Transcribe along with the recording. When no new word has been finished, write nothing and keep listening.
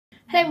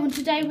Hey everyone,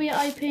 today we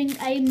are opening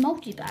a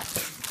multi-pack.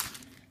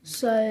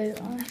 So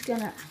I'm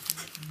gonna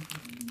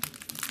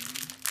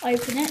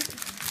open it.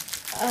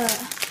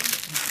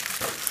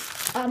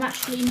 I'm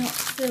actually not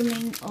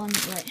filming on,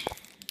 wait.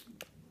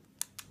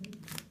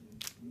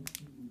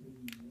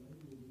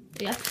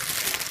 Yeah,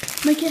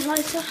 make it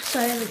lighter, so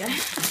there we go.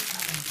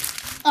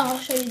 I'll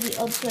show you the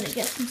odds when it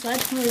gets inside.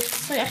 It's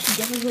so actually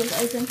difficult to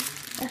open.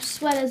 I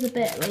swear there's a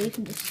bit where you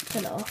can just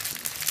pull it off.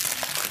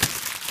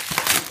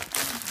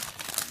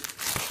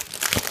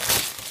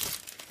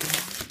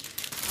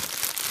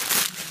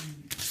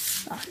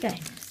 Okay,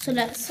 so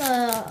let's,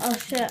 I'll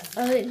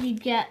let you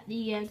get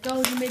the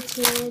gold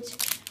limited,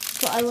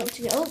 what I want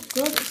to get. Oh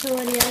god, it's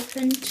already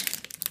opened.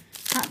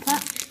 Pack.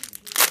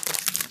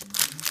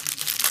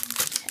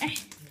 Okay.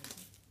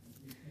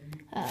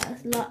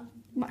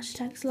 Match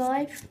Attacks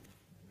Live.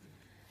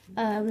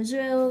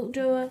 Brazil,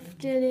 Duraf,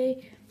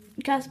 Dilly,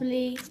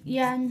 Casperly,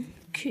 Yan,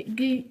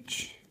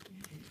 Gooch.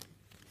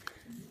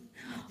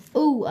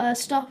 Oh,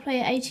 star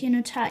player 18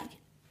 attack,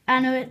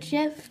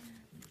 Anoretjev.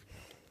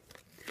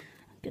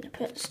 I'm gonna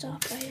put star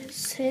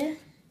players here.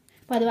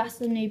 By the way, that's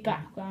the new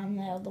background.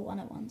 They're the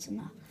 101s and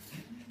that.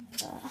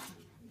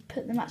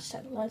 Put the match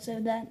attack lights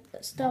over there.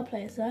 Star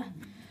players there.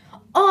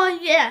 Oh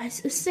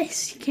yes,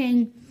 Assist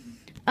King.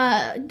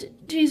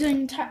 Who's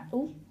in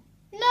tackle?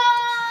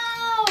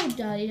 No,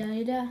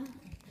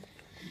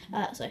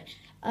 sorry.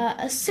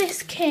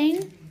 Assist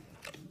King.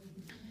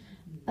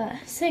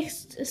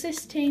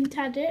 Assist Team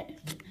Tadit.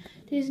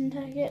 Who's in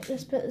Tadit?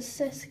 Let's put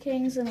Assist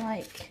Kings and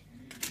like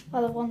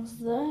other ones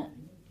there.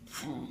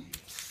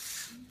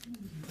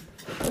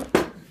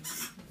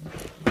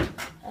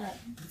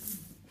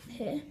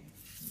 Here,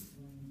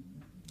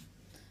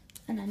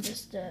 and then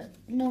just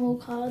normal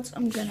cards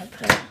I'm gonna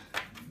put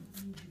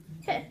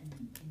here.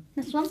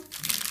 This one,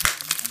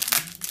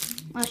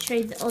 I'll show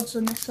you the odds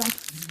on this one.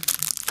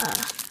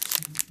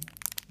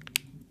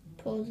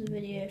 Pause the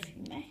video if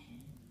you may.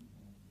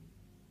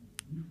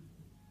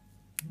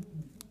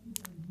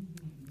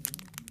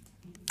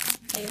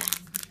 There you go.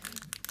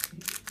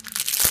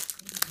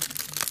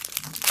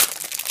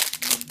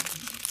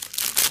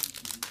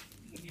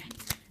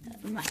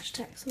 Match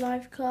Attacks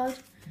Live card.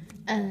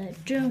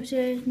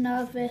 Junior,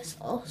 Nervous,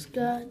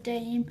 Oscar,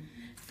 Dame,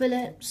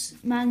 Phillips,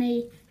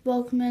 Manny,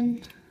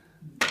 Wogman,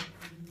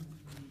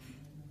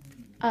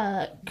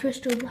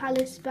 Crystal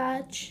Palace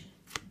badge.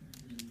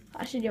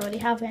 Actually, you already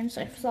have him,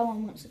 so if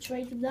someone wants to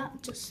trade with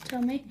that, just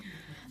tell me.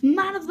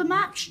 Man of the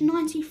match,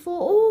 94.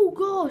 Oh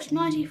gosh,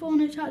 94 on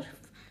attack.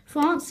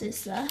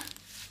 Francis there.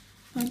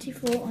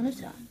 94 on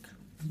attack.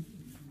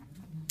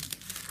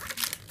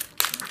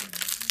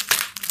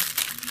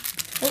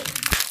 Oh,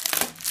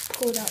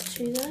 pulled out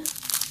two there.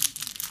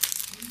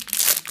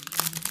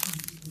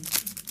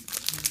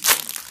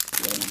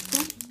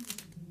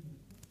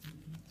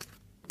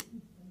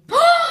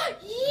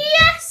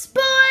 Yes,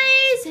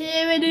 boys!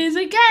 Here it is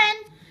again.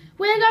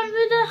 We're going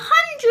with the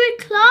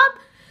 100 club.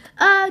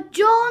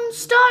 John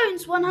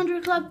Stones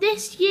 100 club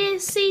this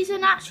year's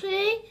season,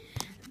 actually.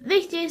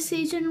 This year's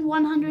season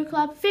 100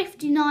 club,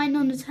 59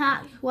 on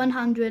attack,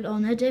 100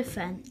 on the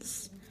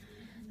defence.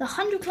 The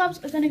 100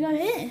 clubs are going to go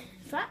here.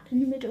 In fact, in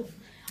the middle.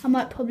 I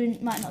might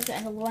not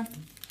get another one.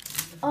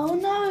 Oh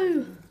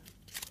no!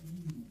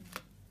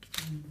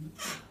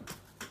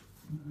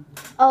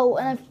 Oh,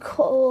 and of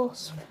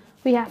course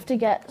we have to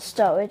get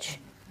storage.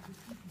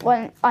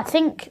 When I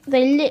think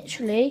they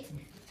literally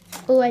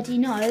already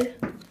know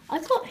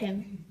I've got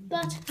him,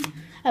 but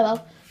oh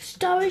well.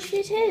 Storage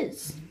it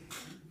is.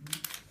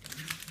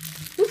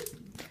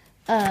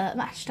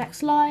 Match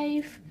Attacks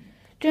Live.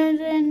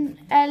 Jonathan,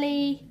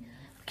 Ellie,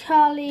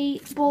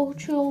 Carly,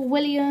 Baltrell,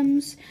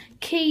 Williams,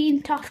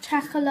 Keane, Tough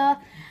Tackler,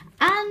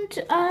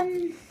 and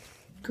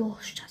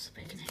gosh, that's a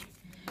big name.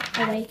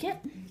 I'll make it.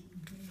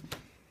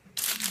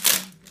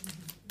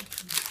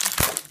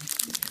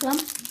 One.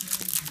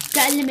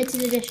 Get a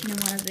limited edition in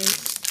one of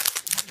these.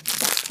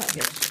 That's quite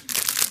good.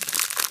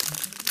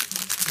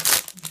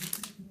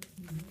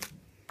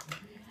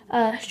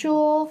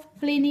 Shaw,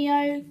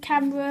 Felinio,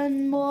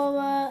 Cameron,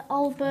 Mora,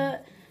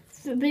 Albert,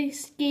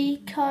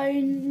 Fabisky,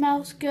 Cone,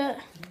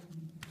 Malscott.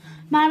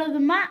 Man of the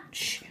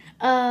match,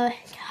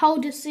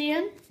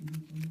 Haldersian.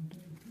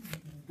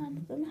 Man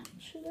of the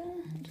match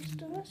there, just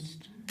the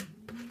rest.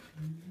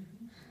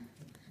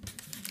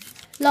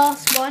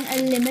 Last one, a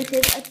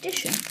limited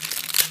edition.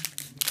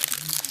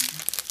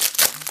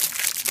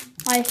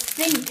 I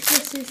think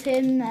this is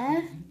him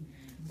there.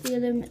 The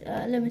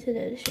limited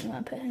edition,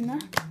 I'll put him there.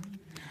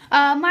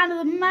 Man of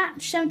the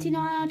match,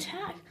 79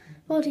 attack,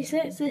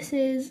 46. This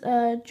is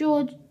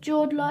George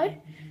Lowe.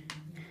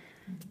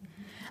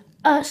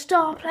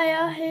 Star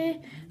player here,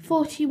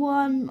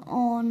 41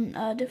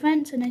 on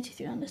defence and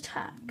 83 on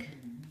attack.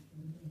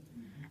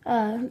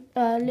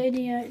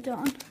 Linear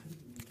Don.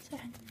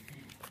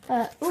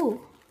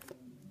 Ooh.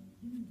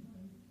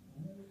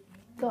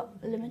 Got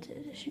a limited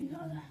edition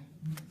got there.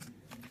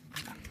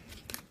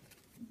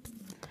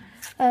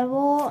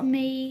 Raw,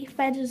 me,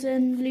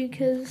 Federson,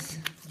 Lucas,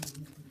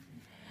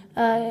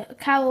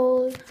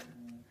 Carol,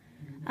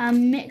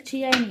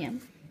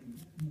 Mictianium.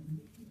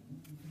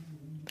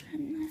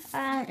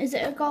 And is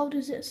it a gold?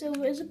 Is it a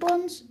silver? Is it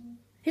bronze?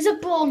 It's a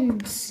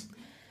bronze.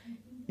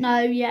 No,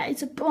 yeah,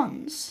 it's a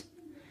bronze.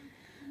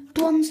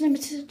 Bronze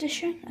limited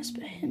edition. Let's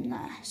put him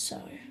there.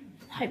 So,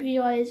 hope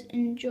you guys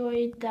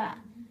enjoyed that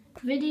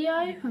video.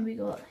 And we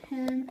got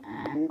him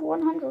and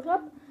 100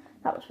 club.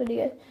 That was really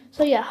good.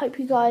 So yeah, hope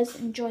you guys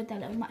enjoyed that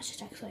little match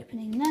stacks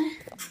opening there.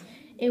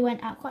 It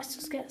went out quite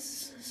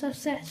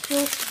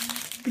successful.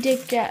 We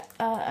did get,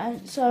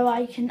 so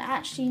I can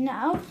actually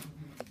now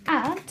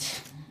add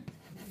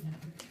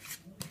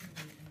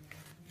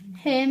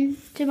him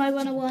to my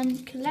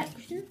 101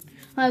 collection.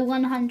 My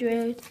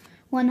 100,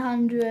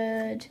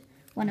 100,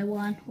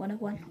 101,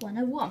 101,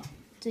 101.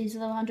 These are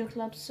the 100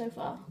 clubs so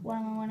far.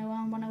 101,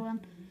 101, 101,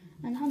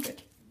 and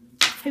 100.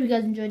 Hope you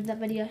guys enjoyed that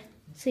video.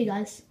 See you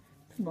guys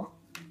for more.